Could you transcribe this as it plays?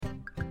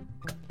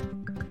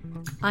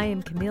I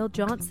am Camille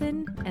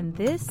Johnson, and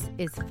this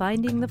is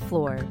Finding the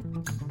Floor.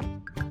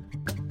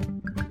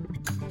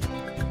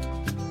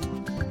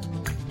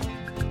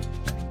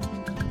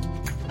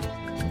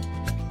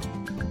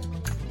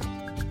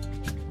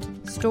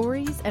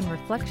 Stories and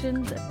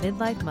reflections of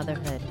midlife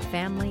motherhood,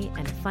 family,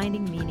 and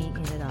finding meaning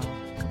in it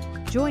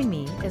all. Join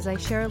me as I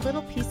share a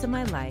little piece of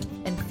my life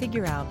and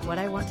figure out what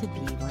I want to be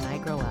when I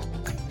grow up.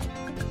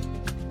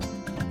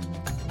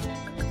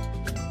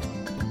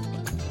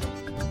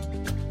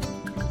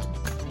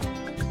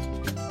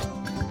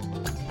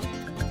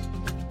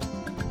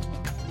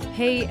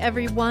 Hey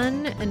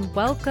everyone, and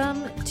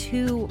welcome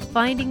to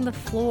Finding the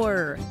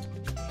Floor.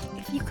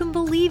 If you can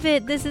believe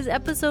it, this is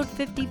episode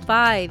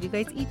 55. You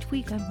guys, each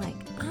week I'm like,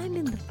 I'm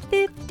in the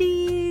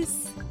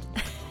 50s.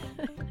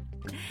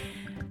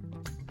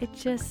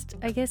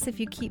 I guess if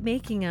you keep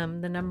making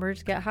them, the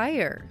numbers get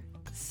higher.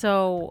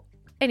 So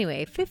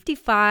anyway,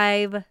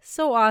 55,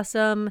 so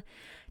awesome.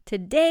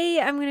 Today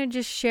I'm going to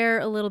just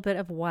share a little bit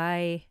of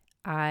why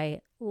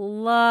I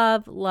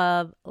love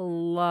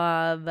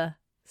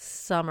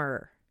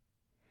summer.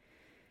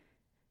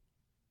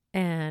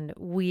 And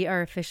we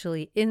are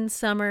officially in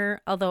summer,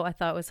 although I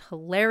thought it was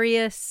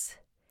hilarious.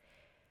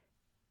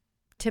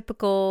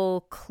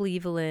 Typical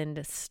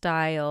Cleveland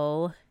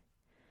style,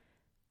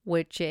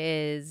 which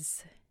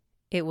is,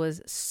 it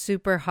was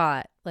super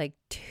hot, like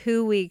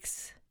 2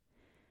 weeks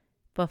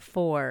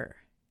before,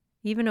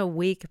 even a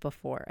week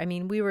before. I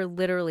mean, we were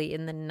literally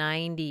in the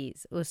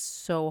 90s. It was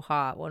so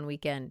hot one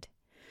weekend.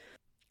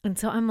 And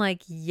so I'm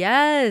like,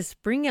 yes,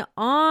 bring it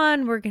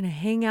on. We're going to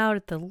hang out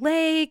at the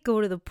lake,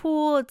 go to the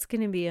pool. It's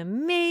going to be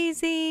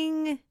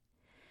amazing.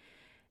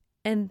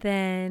 And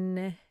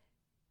then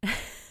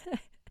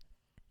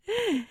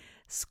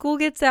school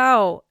gets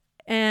out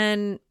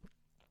and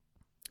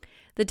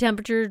the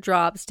temperature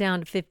drops down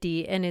to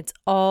 50 and it's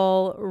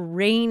all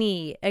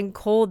rainy and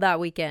cold that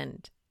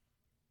weekend.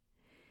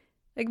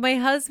 Like my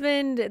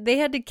husband, they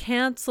had to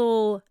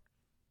cancel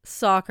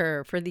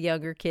soccer for the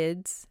younger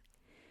kids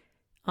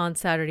on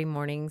Saturday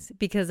mornings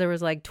because there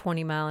was like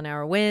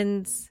 20-mile-an-hour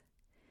winds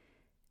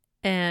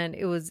and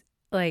it was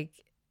like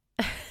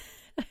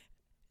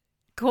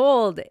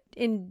cold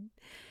in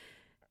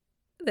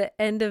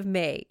the end of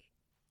May.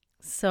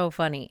 So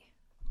funny.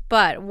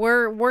 But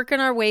we're working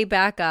our way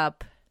back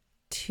up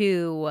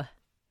to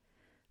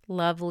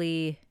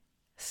lovely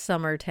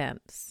summer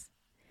temps,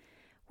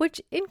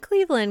 which in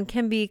Cleveland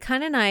can be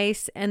kind of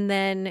nice. And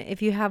then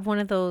if you have one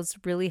of those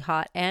really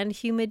hot and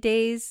humid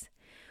days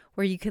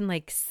where you can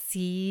like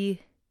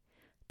see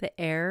the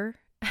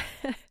air.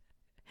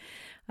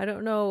 I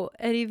don't know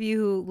any of you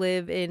who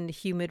live in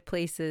humid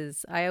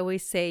places. I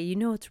always say,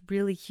 it's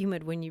really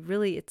humid when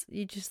you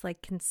just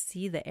like can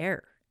see the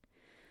air.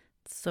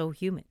 It's so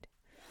humid.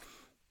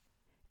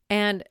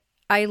 And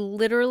I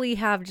literally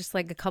have just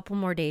like a couple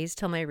more days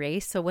till my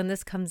race. So when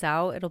this comes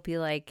out, it'll be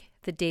like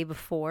the day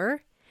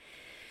before.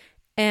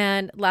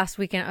 And last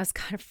weekend I was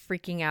kind of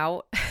freaking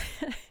out. What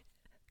have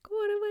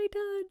I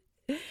done?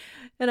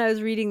 And I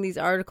was reading these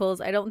articles.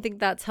 I don't think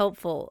that's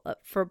helpful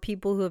for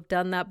people who have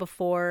done that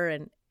before.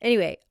 And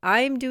anyway,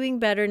 I'm doing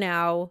better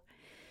now.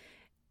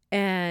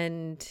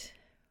 And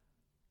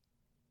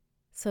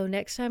so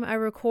next time I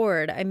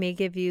record, I may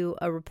give you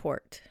a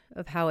report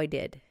of how I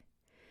did.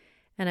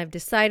 And I've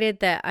decided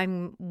that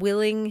I'm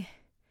willing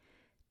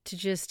to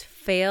just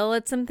fail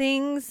at some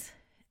things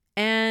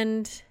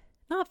and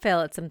not fail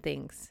at some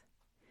things.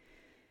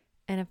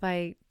 And if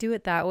I do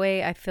it that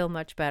way, I feel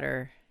much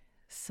better.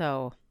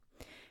 So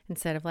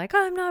instead of like,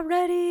 I'm not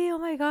ready. Oh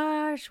my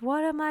gosh,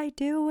 what am I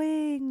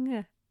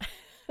doing?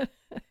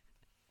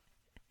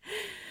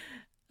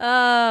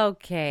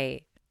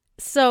 Okay.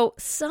 So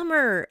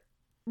summer,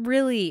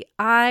 really,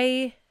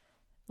 I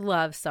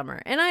love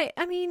summer. And I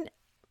mean,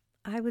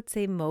 I would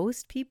say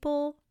most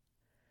people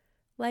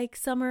like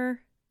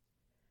summer,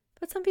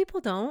 but some people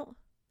don't.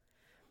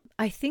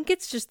 I think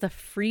it's just the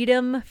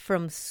freedom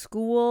from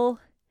school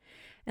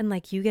and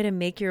like you get to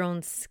make your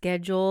own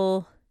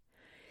schedule.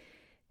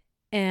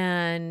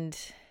 And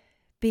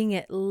being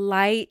at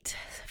light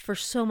for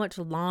so much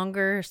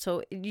longer.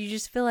 So you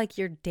just feel like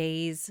your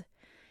days,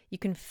 you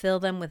can fill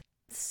them with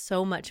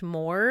so much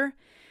more.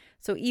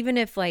 So even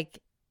if like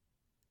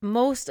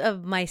most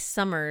of my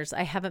summers,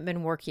 I haven't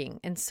been working.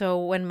 And so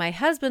when my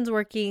husband's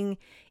working,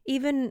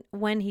 even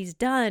when he's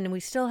done, we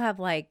still have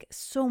like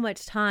so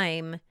much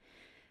time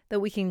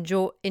that we can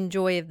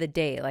enjoy of the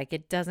day. Like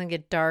it doesn't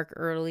get dark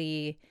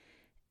early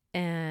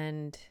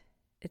and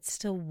it's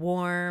still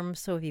warm.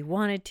 So if you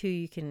wanted to,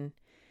 you can,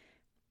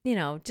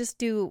 just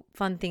do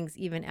fun things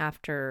even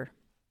after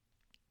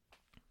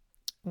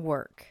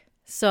work.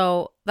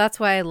 So that's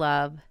why I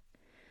love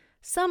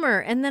summer.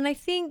 And then I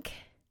think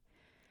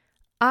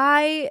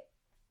as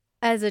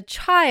a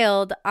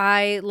child,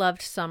 I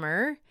loved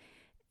summer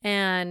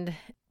and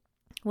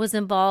was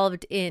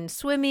involved in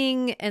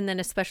swimming and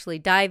then especially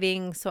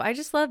diving. So I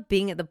just loved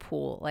being at the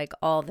pool like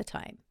all the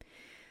time.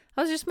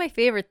 That was just my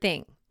favorite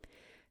thing.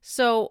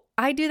 So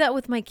I do that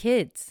with my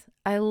kids.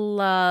 I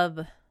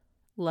love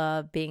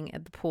being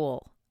at the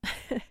pool.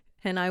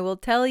 And I will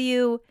tell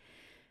you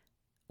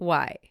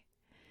why.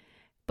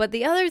 But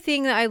the other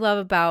thing that I love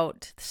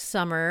about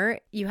summer,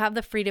 you have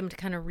the freedom to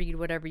kind of read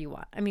whatever you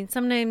want. I mean,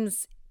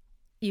 sometimes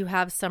you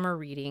have summer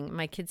reading.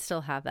 My kids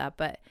still have that,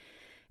 but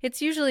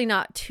it's usually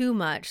not too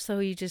much. So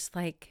you just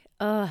like,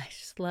 oh, I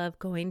just love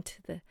going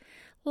to the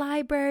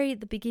library at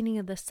the beginning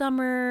of the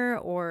summer,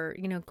 or,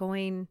 you know,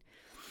 going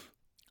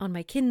on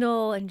my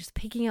Kindle and just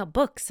picking out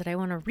books that I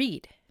want to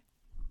read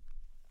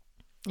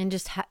and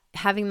just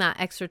having that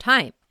extra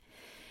time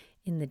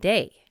in the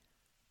day.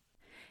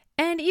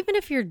 And even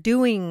if you're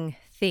doing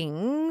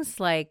things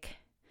like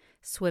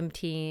swim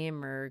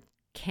team or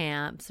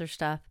camps or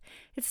stuff,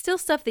 it's still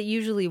stuff that you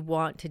usually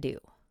want to do,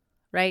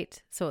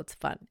 right? So it's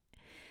fun.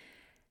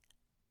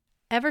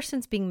 Ever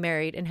since being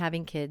married and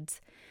having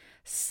kids,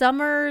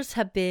 summers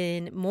have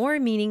been more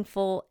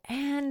meaningful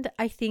and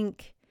I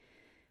think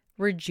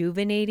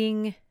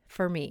rejuvenating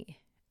for me.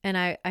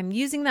 And I'm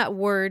using that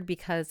word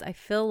because I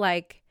feel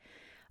like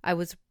I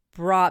was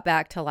brought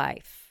back to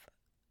life,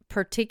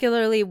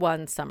 particularly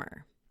one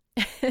summer.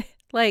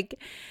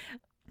 Like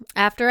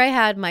after I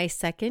had my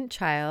second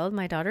child,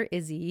 my daughter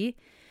Izzy,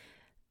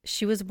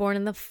 she was born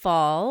in the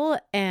fall,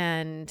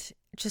 and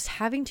just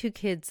having two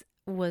kids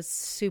was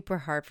super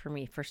hard for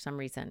me for some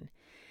reason.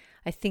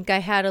 I think I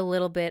had a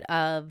little bit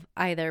of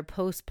either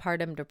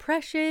postpartum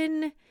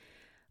depression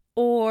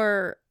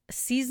or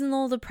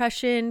seasonal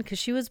depression because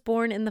she was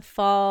born in the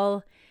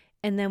fall,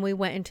 and then we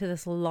went into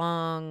this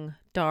long,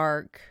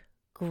 dark,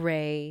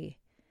 gray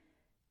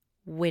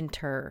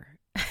winter.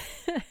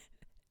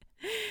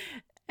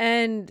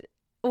 And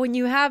when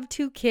you have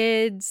two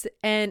kids,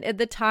 and at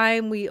the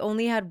time we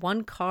only had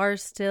one car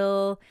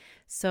still,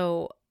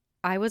 so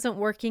I wasn't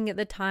working at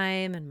the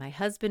time and my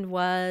husband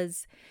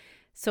was.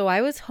 So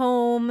I was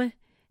home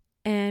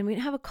and we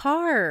didn't have a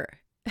car.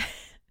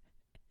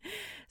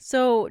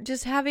 So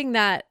just having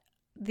that,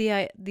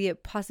 the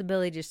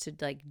possibility just to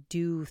like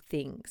do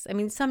things. I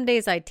mean, some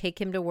days I'd take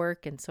him to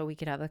work and so we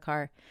could have the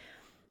car.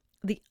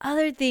 The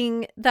other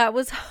thing that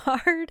was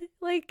hard,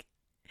 like,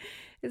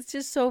 it's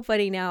just so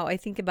funny now. I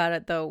think about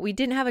it though. We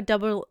didn't have a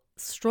double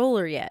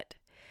stroller yet.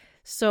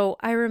 So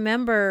I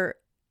remember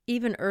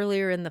even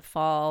earlier in the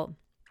fall,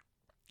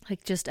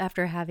 like just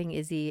after having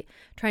Izzy,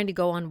 trying to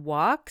go on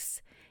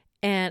walks,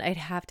 and I'd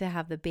have to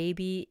have the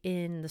baby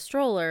in the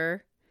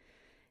stroller,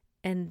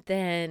 and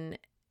then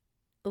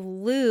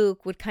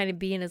Luke would kind of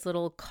be in his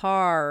little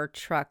car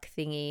truck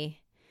thingy,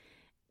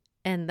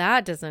 and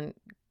that doesn't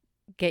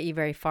get you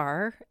very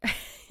far.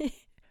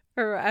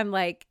 Or I'm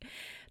like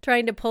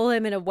trying to pull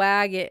him in a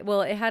wagon.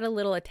 Well, it had a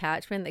little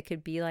attachment that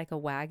could be like a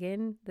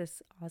wagon,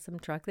 this awesome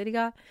truck that he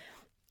got.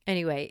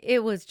 Anyway,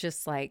 it was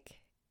just like,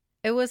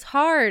 it was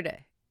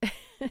hard.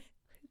 It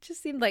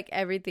just seemed like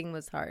everything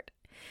was hard.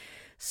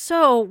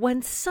 So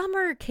when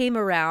summer came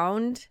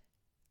around,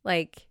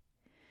 like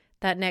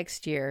that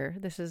next year,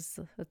 this is,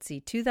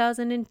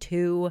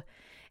 2002.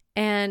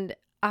 And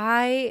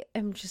I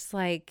am just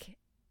like,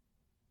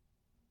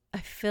 I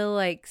feel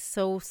like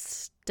so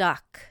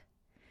stuck.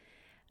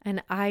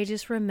 And I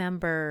just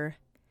remember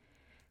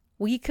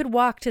we could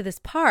walk to this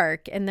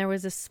park and there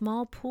was a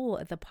small pool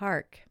at the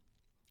park.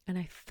 And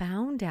I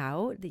found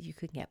out that you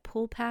could get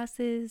pool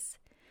passes.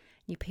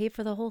 You pay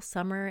for the whole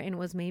summer, and it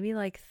was maybe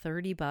like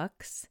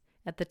 $30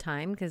 at the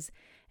time because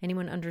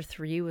anyone under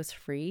 3 was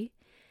free.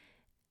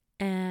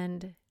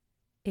 And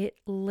it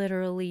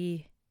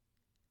literally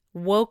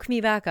woke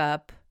me back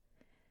up,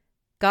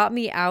 got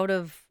me out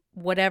of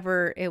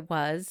whatever it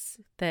was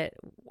that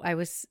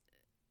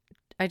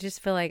I just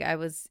feel like I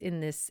was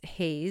in this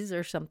haze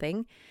or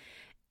something.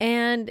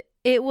 And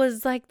it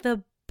was like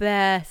the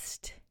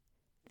best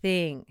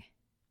thing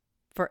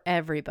for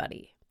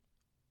everybody.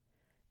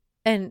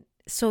 And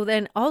so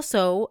then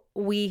also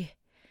we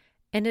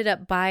ended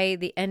up by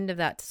the end of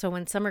that. So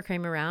when summer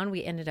came around,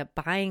 we ended up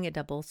buying a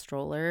double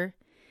stroller.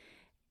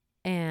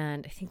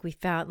 And I think we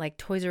found like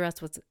Toys R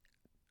Us was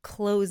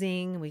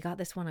closing. We got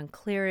this one on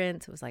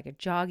clearance. It was like a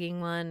jogging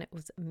one. It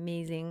was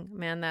amazing.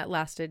 Man, that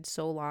lasted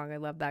so long. I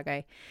love that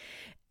guy.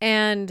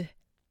 And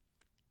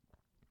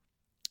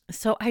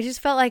so I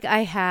just felt like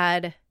I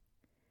had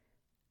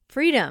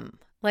freedom.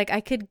 Like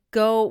I could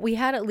go, we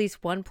had at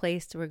least one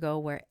place to go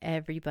where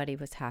everybody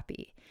was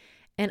happy.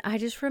 And I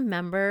just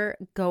remember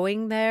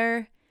going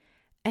there,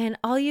 and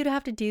all you'd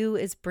have to do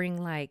is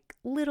bring like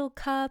little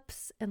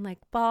cups and like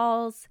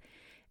balls.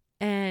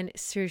 And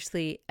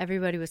seriously,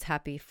 everybody was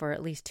happy for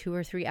at least 2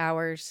 or 3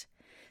 hours.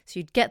 So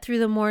you'd get through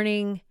the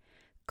morning,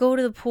 go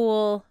to the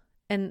pool,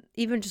 and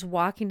even just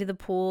walking to the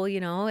pool,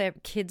 you know,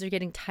 kids are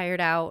getting tired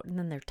out, and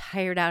then they're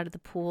tired out of the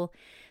pool.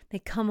 They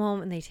come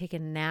home and they take a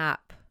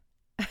nap.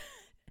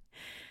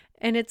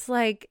 And it's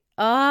like,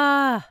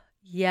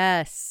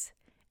 yes.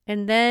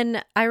 And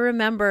then I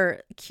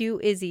remember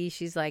cute Izzy,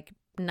 she's like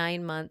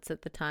 9 months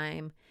at the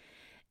time.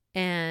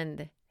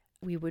 And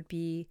we would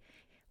be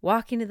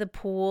walking to the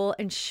pool,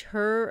 and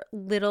her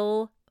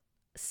little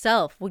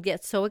self would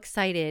get so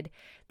excited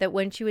that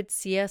when she would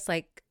see us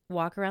like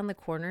walk around the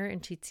corner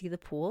and she'd see the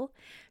pool,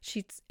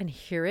 and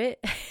hear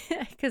it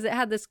because it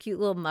had this cute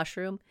little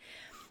mushroom.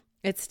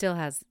 It still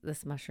has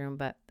this mushroom,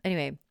 but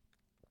anyway.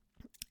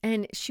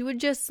 And she would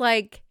just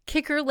like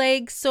kick her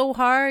legs so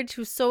hard.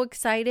 She was so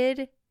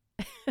excited.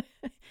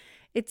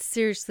 It's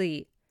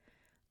seriously,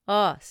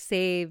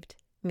 saved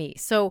me.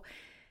 So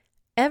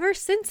ever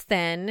since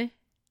then,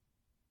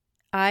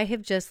 I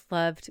have just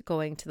loved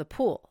going to the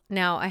pool.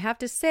 Now, I have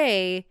to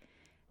say,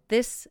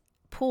 this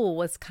pool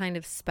was kind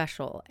of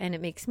special, and it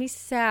makes me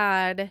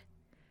sad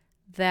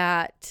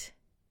that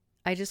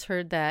I just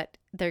heard that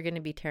they're going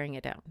to be tearing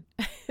it down.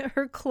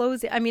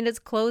 It's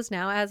closed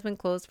now. It has been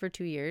closed for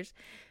 2 years.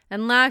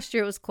 And last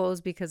year it was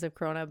closed because of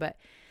Corona, but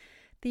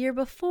the year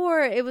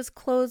before it was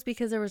closed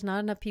because there was not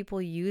enough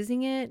people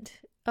using it.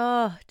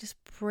 Oh, it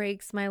just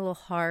breaks my little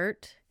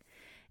heart.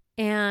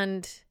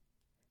 And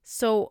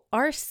so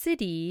our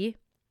city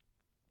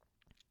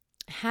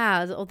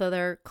has, although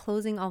they're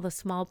closing all the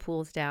small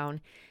pools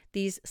down,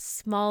 these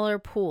smaller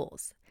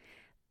pools.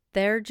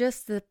 They're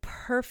just the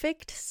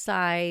perfect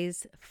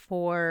size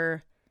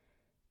for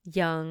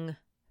young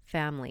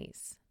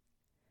families.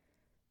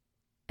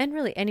 And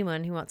really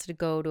anyone who wants to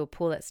go to a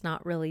pool that's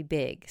not really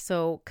big.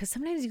 So, because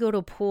sometimes you go to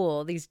a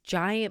pool, these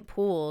giant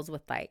pools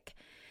with like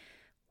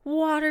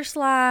water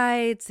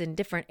slides and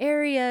different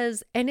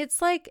areas, and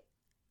it's like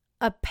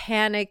a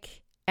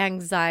panic,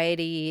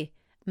 anxiety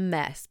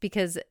mess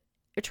because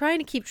you're trying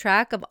to keep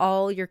track of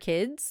all your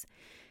kids.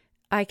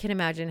 I can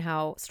imagine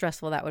how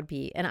stressful that would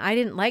be. And I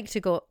didn't like to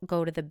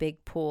go to the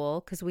big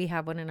pool because we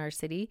have one in our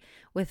city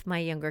with my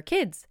younger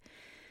kids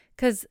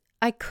because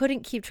I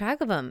couldn't keep track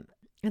of them.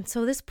 And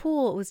so this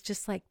pool was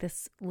just like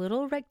this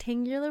little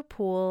rectangular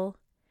pool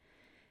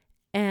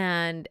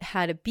and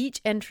had a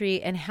beach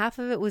entry, and half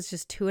of it was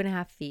just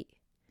 2.5 feet.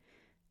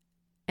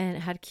 And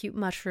it had a cute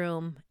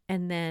mushroom.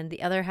 And then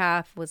the other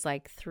half was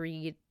like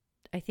 3,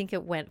 I think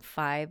it went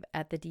 5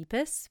 at the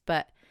deepest,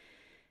 but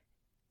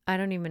I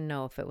don't even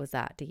know if it was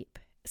that deep.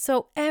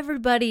 So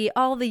everybody,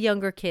 all the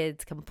younger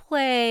kids can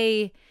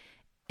play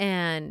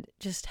and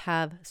just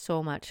have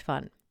so much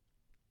fun.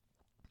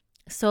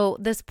 So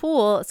this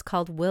pool is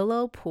called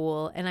Willow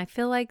Pool, and I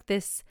feel like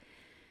this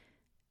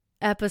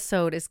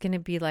episode is going to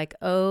be like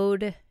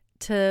Ode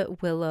to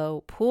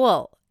Willow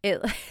Pool.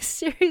 It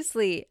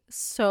seriously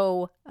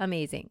so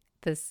amazing,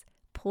 this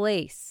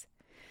place.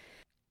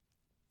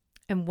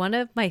 And one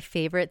of my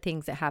favorite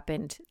things that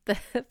happened the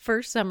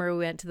first summer we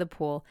went to the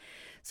pool.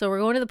 So we're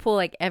going to the pool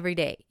like every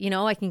day. You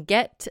know, I can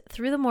get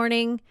through the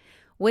morning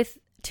with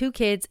 2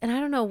 kids. And I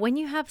don't know, when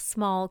you have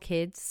small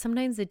kids,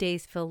 sometimes the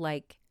days feel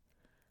like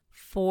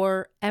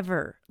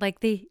forever. Like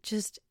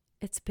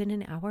it's been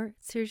an hour.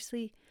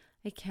 Seriously,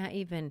 I can't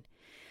even.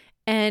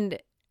 And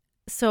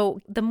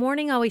so the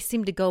morning always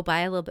seemed to go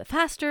by a little bit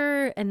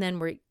faster. And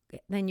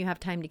then you have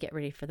time to get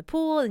ready for the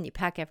pool, and you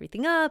pack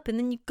everything up, and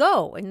then you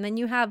go, and then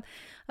you have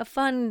a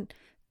fun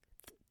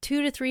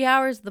 2 to 3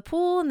 hours at the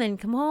pool, and then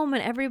come home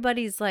and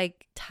everybody's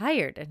like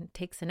tired and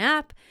takes a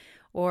nap,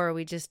 or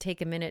we just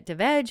take a minute to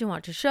veg and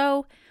watch a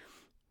show.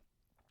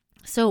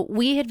 So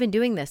we had been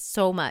doing this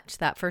so much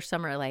that first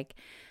summer,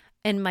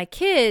 and my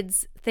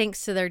kids,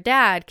 thanks to their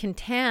dad, can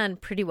tan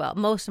pretty well.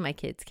 Most of my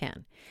kids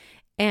can.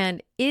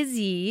 And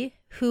Izzy,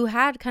 who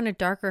had kind of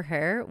darker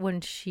hair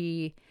when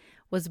she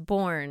was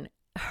born,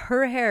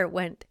 her hair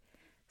went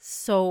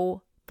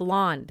so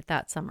blonde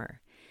that summer.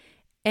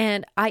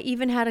 And I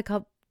even had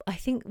I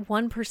think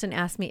one person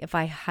asked me if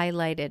I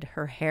highlighted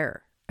her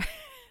hair.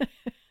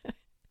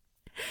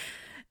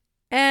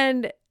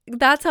 And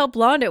that's how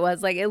blonde it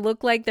was. Like, it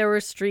looked like there were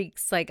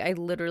streaks. Like, I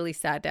literally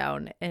sat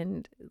down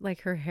and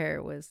like her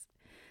hair was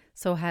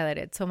so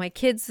highlighted. So my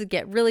kids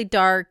get really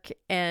dark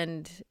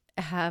and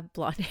have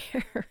blonde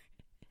hair.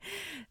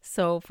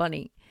 So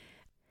funny.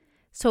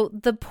 So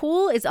the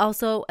pool is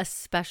also a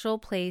special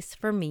place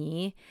for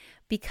me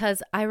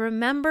because I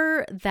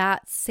remember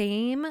that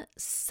same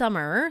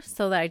summer,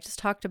 so that I just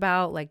talked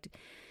about, like,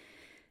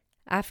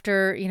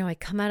 after, I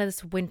come out of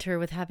this winter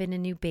with having a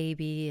new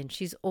baby and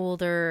she's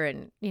older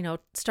and,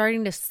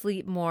 starting to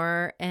sleep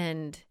more,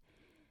 and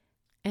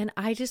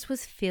I just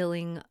was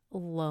feeling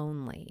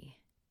lonely.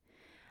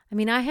 I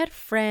mean, I had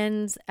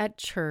friends at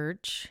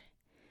church,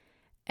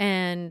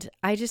 and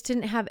I just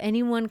didn't have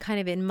anyone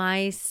kind of in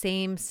my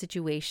same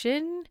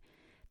situation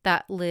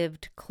that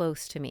lived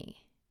close to me.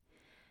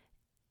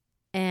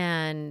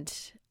 And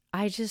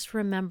I just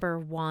remember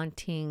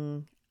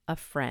wanting a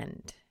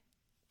friend.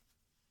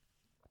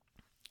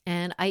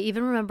 And I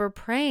even remember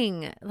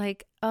praying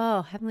like,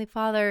 oh, Heavenly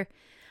Father,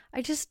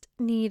 I just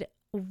need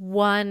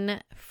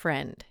one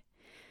friend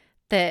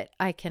that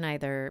I can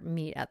either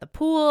meet at the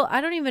pool. I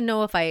don't even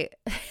know if I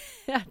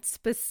had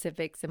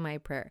specifics in my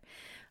prayer.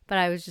 But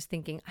I was just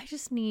thinking, I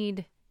just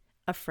need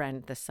a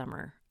friend this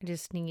summer. I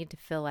just need to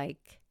feel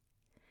like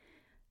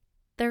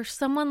there's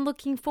someone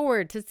looking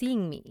forward to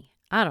seeing me.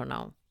 I don't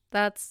know.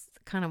 That's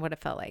kind of what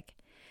it felt like.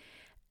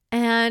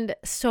 And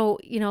so,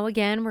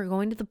 again, we're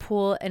going to the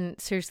pool,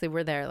 and seriously,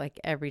 we're there like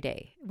every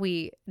day.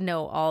 We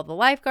know all the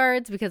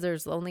lifeguards because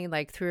there's only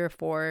like 3 or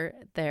 4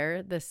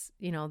 there this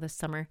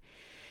summer.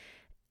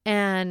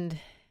 And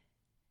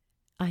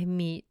I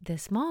meet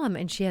this mom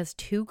and she has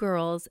 2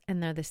 girls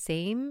and they're the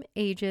same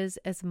ages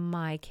as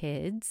my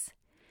kids.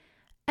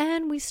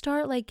 And we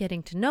start like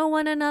getting to know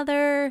one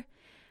another.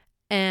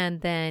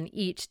 And then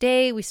each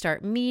day we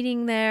start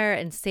meeting there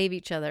and save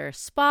each other a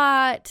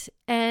spot.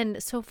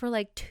 And so for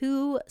like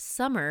 2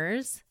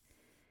 summers,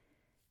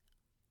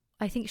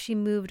 I think she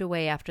moved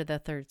away after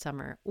the 3rd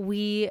summer.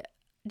 We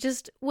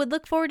just would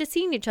look forward to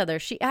seeing each other.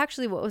 She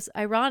actually, what was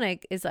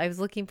ironic is I was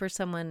looking for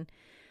someone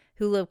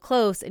who lived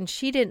close and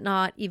she did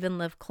not even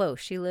live close.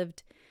 She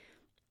lived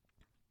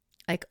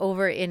like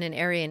over in an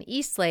area in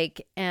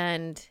Eastlake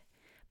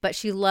but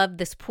she loved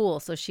this pool.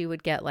 So she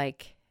would get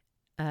like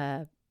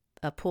a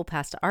pool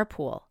pass to our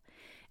pool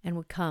and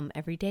would come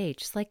every day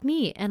just like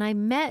me. And I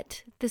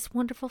met this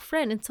wonderful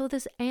friend. And so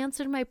this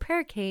answer to my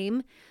prayer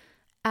came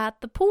at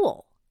the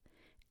pool.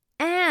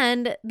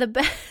 And the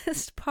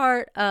best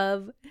part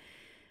of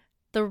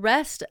the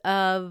rest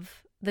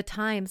of the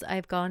times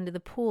I've gone to the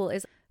pool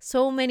is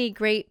so many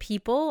great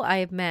people I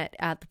have met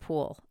at the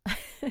pool.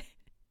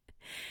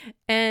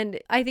 And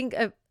I think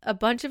a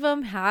bunch of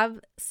them have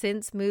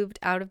since moved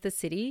out of the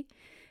city.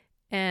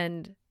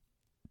 And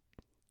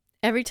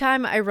every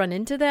time I run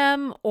into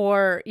them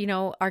or,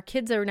 our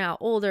kids are now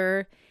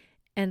older.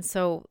 And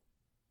so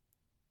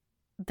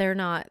I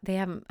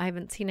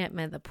haven't seen them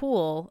at the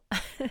pool.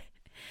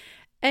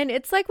 And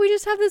it's like we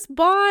just have this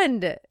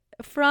bond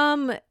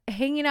from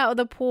hanging out at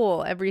the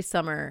pool every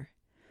summer.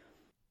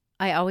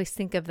 I always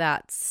think of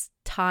that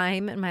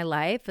time in my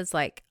life as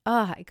like,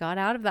 I got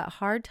out of that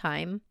hard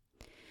time.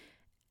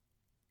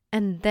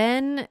 And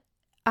then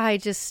I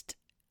just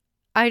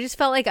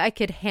felt like I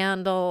could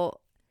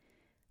handle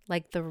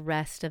like the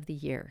rest of the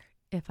year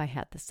if I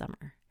had the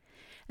summer.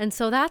 And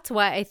so that's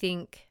why I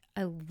think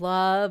I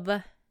love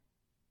the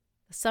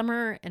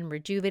summer and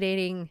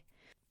rejuvenating,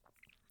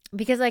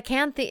 because it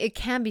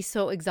can be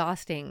so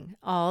exhausting,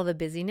 all the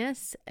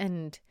busyness,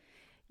 and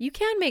you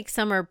can make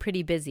summer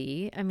pretty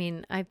busy. I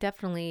mean, I've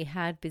definitely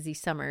had busy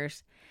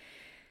summers,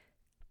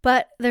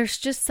 but there's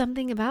just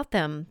something about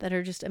them that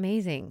are just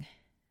amazing.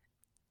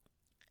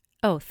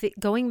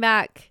 Going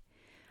back,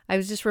 I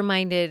was just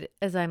reminded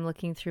as I'm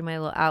looking through my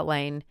little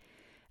outline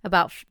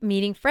about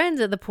meeting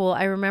friends at the pool.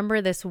 I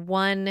remember the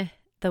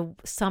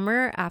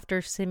summer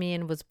after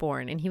Simeon was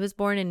born, and he was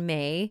born in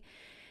May.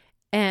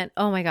 And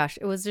oh my gosh,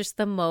 it was just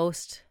the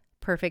most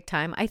perfect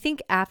time. I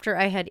think after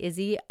I had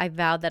Izzy, I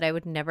vowed that I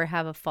would never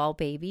have a fall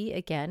baby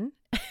again.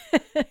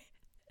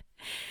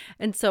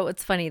 And so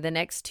it's funny, the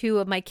next 2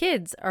 of my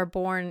kids are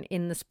born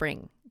in the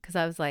spring because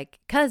I was like,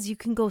 you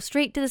can go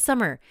straight to the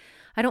summer.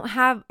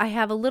 I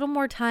have a little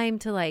more time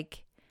to I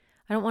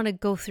don't want to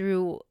go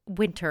through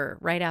winter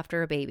right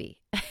after a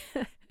baby.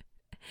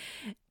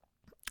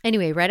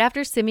 Anyway, right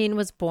after Simeon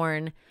was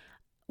born,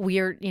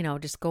 we're,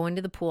 just going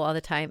to the pool all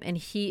the time.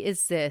 And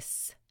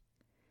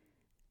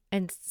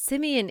and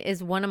Simeon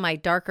is one of my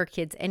darker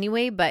kids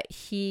anyway, but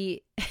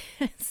he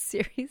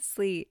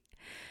seriously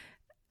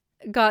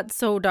got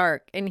so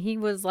dark and he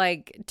was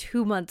like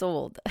 2 months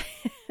old.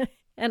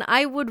 And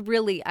I would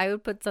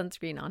put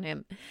sunscreen on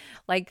him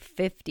like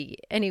 50.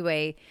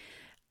 Anyway,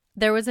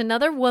 there was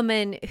another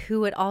woman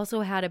who had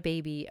also had a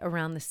baby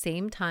around the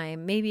same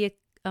time, maybe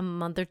a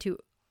month or 2.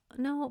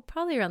 No,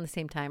 probably around the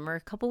same time or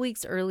a couple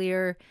weeks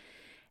earlier.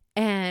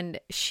 And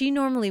she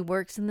normally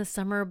works in the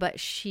summer, but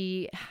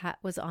she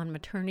was on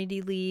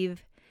maternity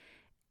leave.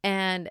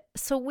 And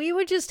so we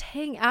would just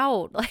hang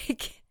out.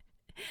 Like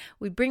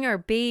we'd bring our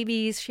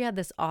babies. She had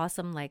this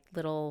awesome it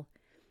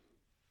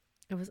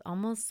was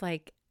almost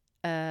like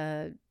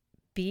a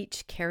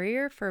beach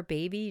carrier for a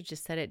baby. You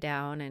just set it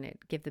down and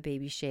it'd give the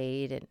baby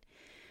shade. And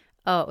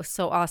it was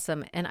so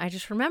awesome. And I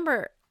just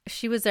remember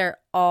she was there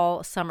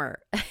all summer.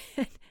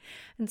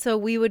 And so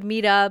we would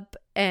meet up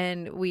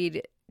and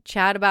we'd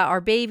chat about our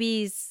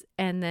babies.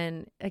 And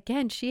then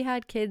again, she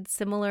had kids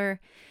similar.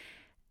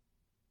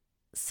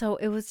 So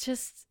it was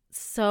just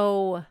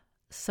so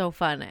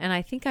fun. And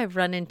I think I've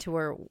run into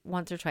her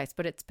once or twice,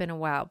 but it's been a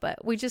while.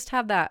 But we just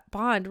have that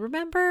bond.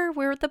 Remember,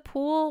 we're at the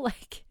pool.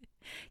 Like,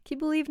 can you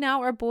believe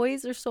now our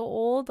boys are so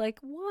old? Like,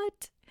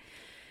 what?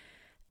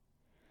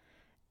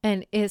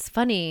 And it's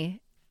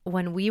funny,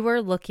 when we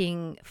were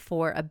looking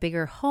for a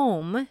bigger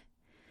home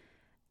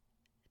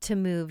to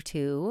move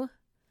to,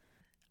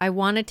 I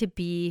wanted to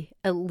be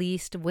at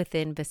least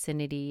within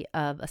vicinity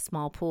of a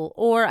small pool,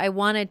 or I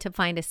wanted to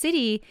find a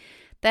city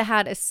that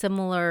had a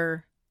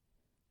similar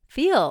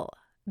feel,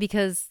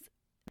 because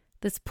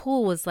this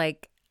pool was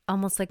like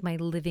almost like my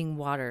living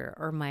water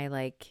or my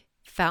like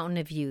fountain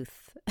of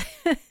youth.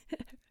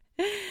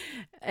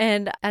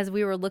 And as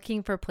we were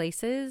looking for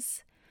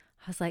places,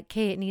 I was like,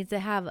 okay, it needs to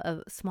have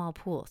a small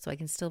pool so I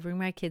can still bring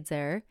my kids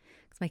there,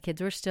 because my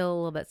kids were still a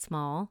little bit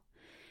small.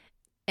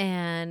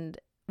 And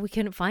we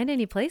couldn't find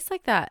any place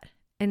like that.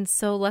 And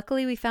so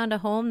luckily we found a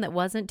home that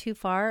wasn't too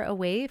far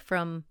away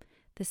from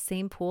the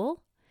same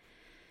pool.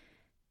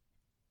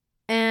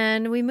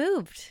 And we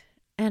moved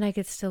and I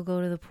could still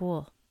go to the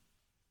pool.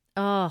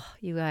 Oh,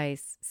 you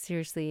guys,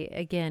 seriously,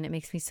 again, it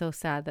makes me so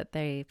sad that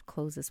they've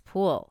closed this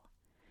pool.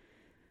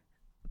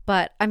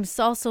 But I'm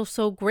also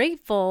so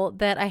grateful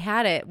that I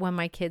had it when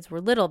my kids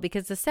were little,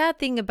 because the sad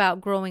thing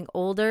about growing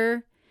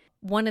older,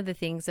 one of the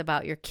things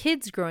about your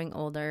kids growing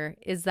older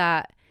is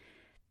that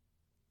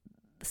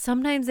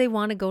sometimes they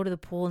want to go to the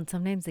pool and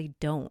sometimes they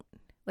don't.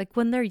 Like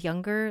when they're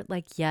younger,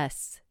 like,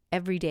 yes,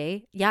 every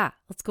day, yeah,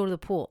 let's go to the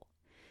pool.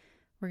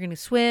 We're going to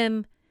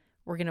swim.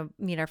 We're going to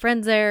meet our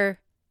friends there.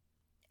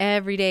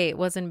 Every day, it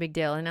wasn't a big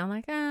deal. And I'm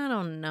like, I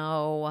don't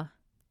know.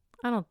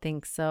 I don't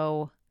think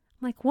so.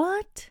 I'm like,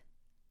 what?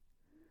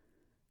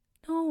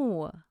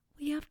 No,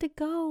 we have to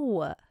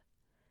go.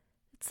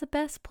 It's the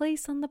best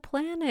place on the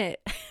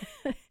planet.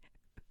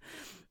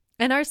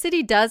 And our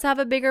city does have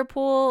a bigger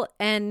pool.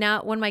 And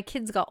now when my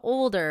kids got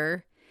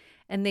older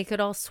and they could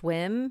all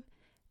swim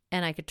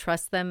and I could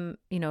trust them,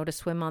 to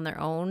swim on their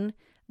own,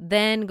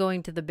 then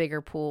going to the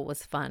bigger pool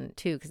was fun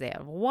too, because they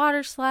have a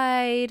water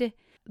slide.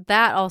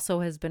 That also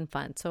has been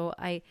fun. So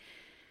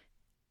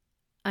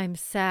I'm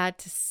sad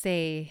to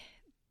say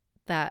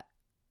that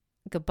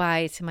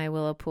goodbye to my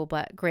Willow pool,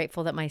 but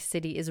grateful that my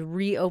city is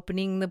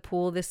reopening the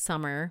pool this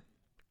summer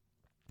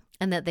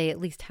and that they at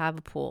least have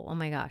a pool. Oh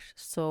my gosh,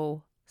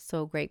 so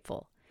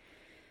grateful.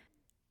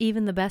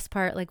 Even the best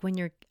part, like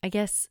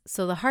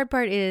so the hard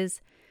part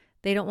is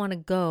they don't want to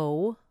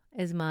go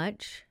as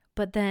much,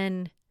 but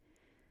then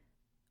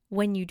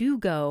when you do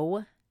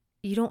go,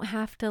 you don't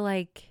have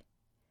to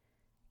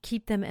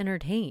keep them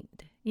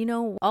entertained.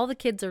 All the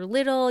kids are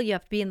little, you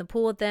have to be in the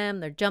pool with them,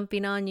 they're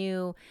jumping on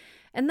you,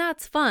 and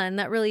that's fun.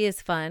 That really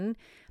is fun.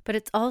 But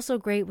it's also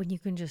great when you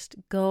can just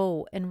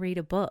go and read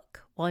a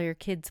book while your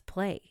kids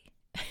play.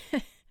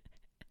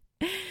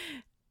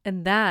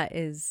 And that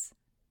is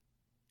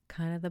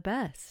kind of the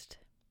best.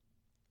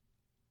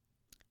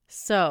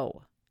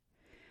 So,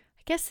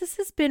 I guess this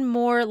has been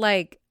more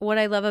like what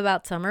I love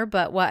about summer,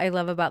 but what I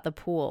love about the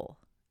pool,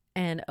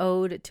 and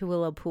ode to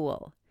Willow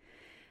Pool.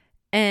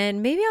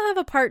 And maybe I'll have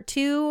a part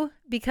 2,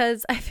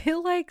 because I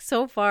feel like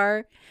so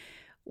far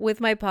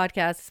with my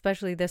podcast,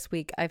 especially this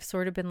week, I've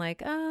sort of been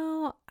like,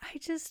 oh,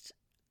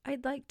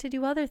 I'd like to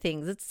do other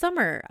things. It's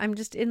summer. I'm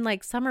just in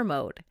summer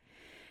mode.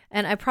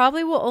 And I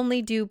probably will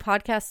only do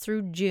podcasts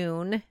through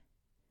June.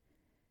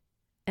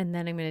 And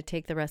then I'm going to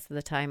take the rest of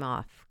the time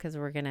off because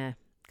we're going to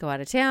go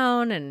out of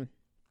town. And,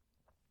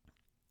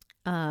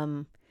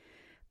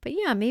 but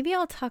yeah, maybe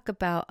I'll talk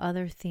about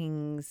other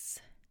things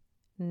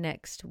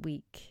next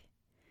week,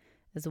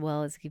 as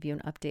well as give you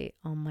an update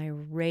on my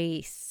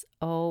race.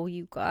 Oh,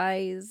 you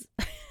guys.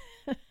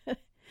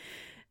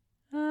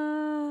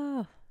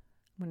 I'm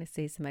going to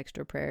say some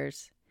extra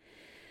prayers.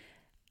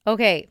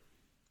 Okay.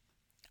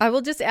 I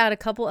will just add a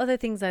couple other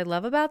things I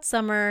love about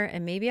summer,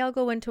 and maybe I'll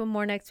go into them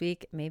more next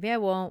week. Maybe I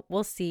won't.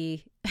 We'll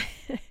see.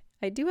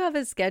 I do have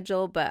a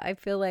schedule, but I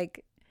feel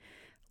like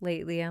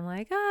lately I'm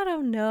like, I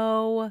don't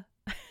know.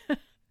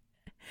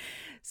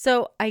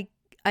 So I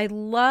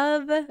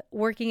love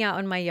working out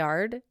in my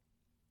yard.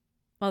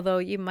 Although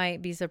you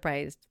might be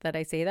surprised that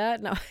I say that.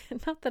 No,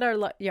 not that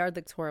our yard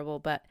looks horrible,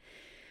 but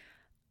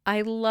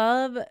I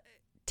love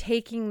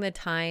taking the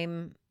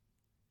time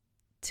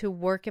to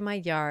work in my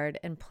yard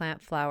and plant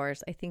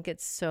flowers. I think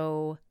it's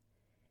so,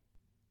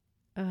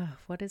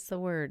 what is the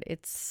word?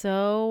 It's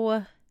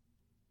so,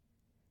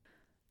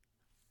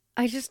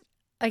 I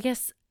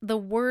guess the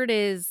word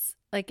is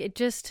it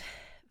just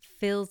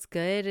feels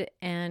good,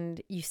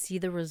 and you see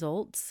the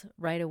results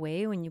right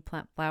away when you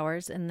plant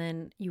flowers, and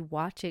then you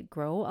watch it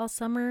grow all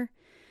summer.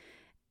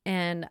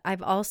 And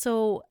I've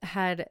also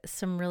had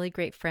some really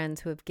great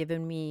friends who have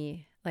given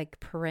me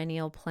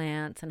perennial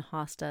plants and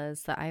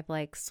hostas that I've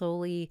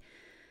slowly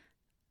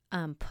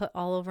put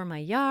all over my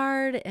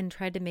yard and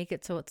tried to make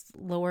it so it's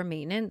lower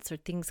maintenance or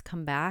things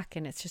come back.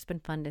 And it's just been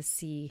fun to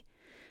see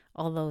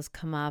all those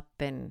come up.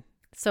 And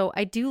so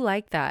I do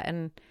like that.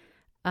 And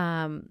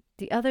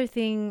the other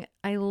thing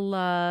I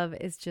love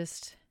is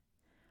just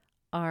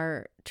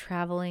our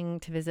traveling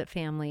to visit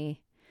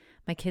family.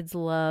 My kids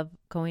love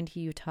going to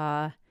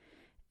Utah,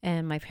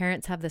 and my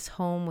parents have this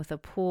home with a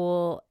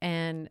pool,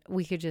 and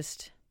we could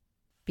just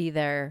be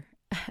there.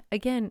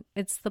 Again,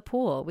 it's the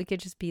pool. We could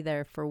just be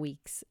there for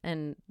weeks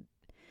and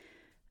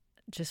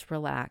just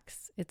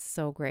relax. It's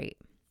so great.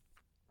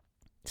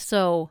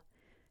 So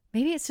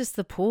maybe it's just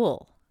the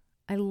pool.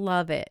 I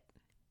love it.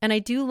 And I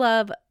do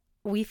love,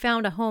 we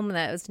found a home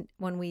that was,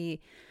 when we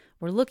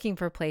were looking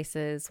for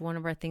places, one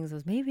of our things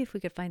was maybe if we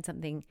could find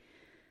something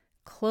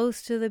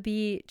close to the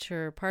beach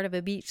or part of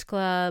a beach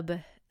club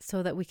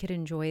so that we could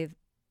enjoy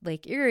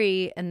Lake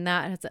Erie. And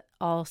that has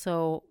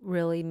also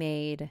really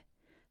made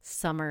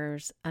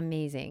summers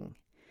amazing.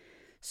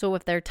 So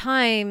if there are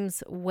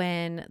times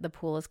when the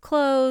pool is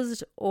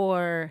closed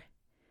or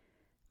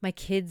my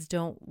kids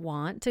don't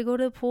want to go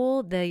to the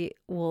pool, they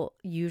will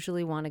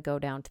usually want to go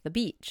down to the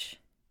beach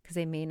because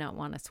they may not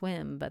want to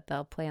swim, but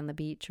they'll play on the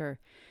beach or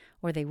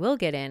they will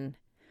get in.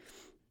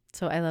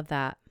 So I love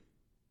that.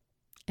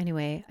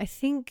 Anyway, I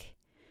think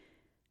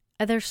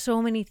there's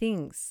so many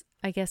things.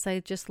 I guess I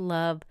just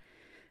love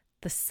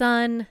the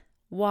sun,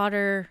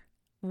 water,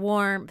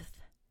 warmth,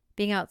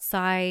 being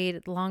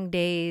outside, long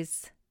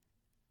days.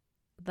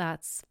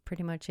 That's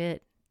pretty much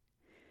it.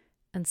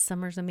 and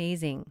summer's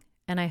amazing.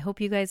 And I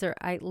hope you guys are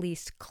at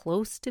least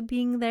close to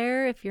being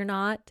there. If you're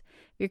not,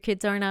 if your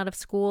kids aren't out of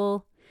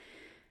school,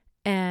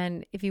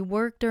 and if you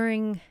work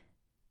during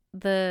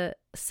the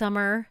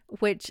summer,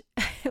 which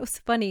it was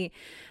funny.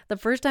 The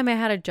first time I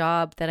had a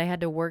job that I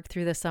had to work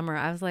through the summer,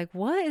 I was like,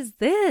 what is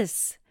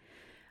this?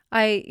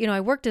 I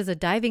worked as a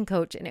diving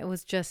coach, and it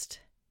was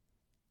just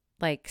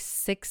like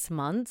 6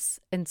 months.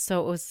 And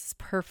so it was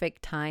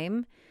perfect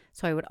time.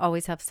 So I would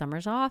always have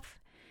summers off.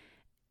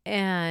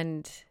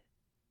 And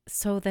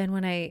so then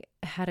when I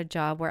had a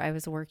job where I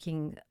was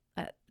working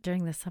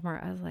during the summer,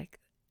 I was like,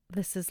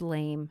 this is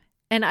lame.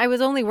 And I was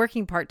only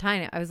working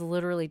part-time. I was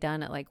literally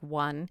done at like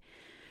 1.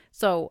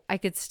 So I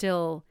could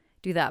still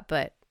do that.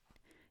 But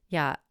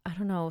yeah, I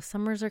don't know.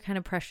 Summers are kind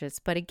of precious.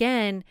 But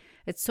again,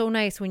 it's so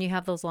nice when you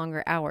have those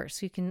longer hours.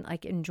 So you can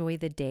like enjoy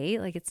the day.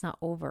 Like it's not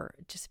over.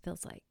 It just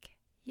feels like,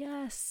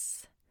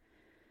 yes,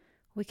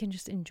 we can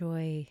just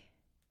enjoy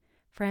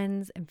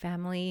friends and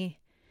family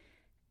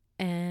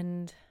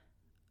and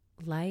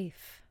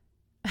life.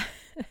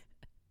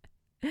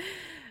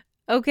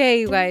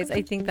 Okay, you guys,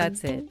 I think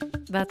that's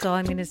it. That's all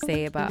I'm going to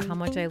say about how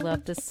much I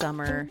love the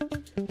summer.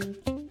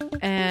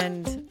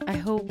 And I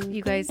hope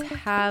you guys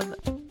have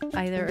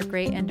either a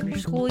great end of your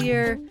school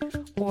year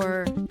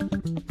or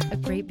a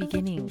great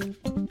beginning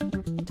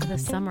to the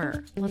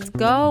summer. Let's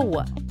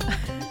go.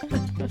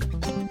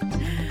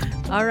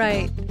 All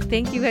right.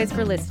 Thank you guys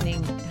for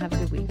listening. Have a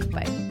good week.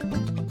 Bye.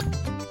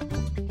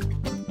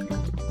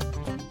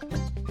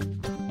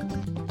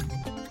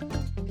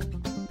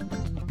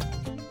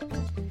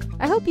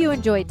 I hope you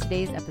enjoyed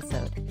today's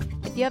episode.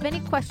 If you have any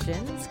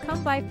questions,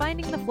 come by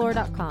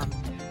findingthefloor.com,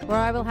 where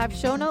I will have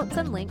show notes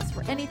and links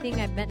for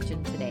anything I've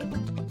mentioned today.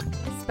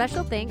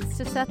 Special thanks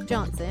to Seth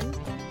Johnson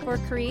for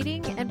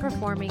creating and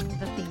performing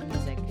the theme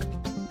music.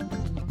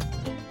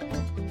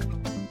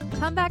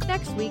 Come back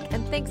next week,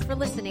 and thanks for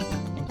listening.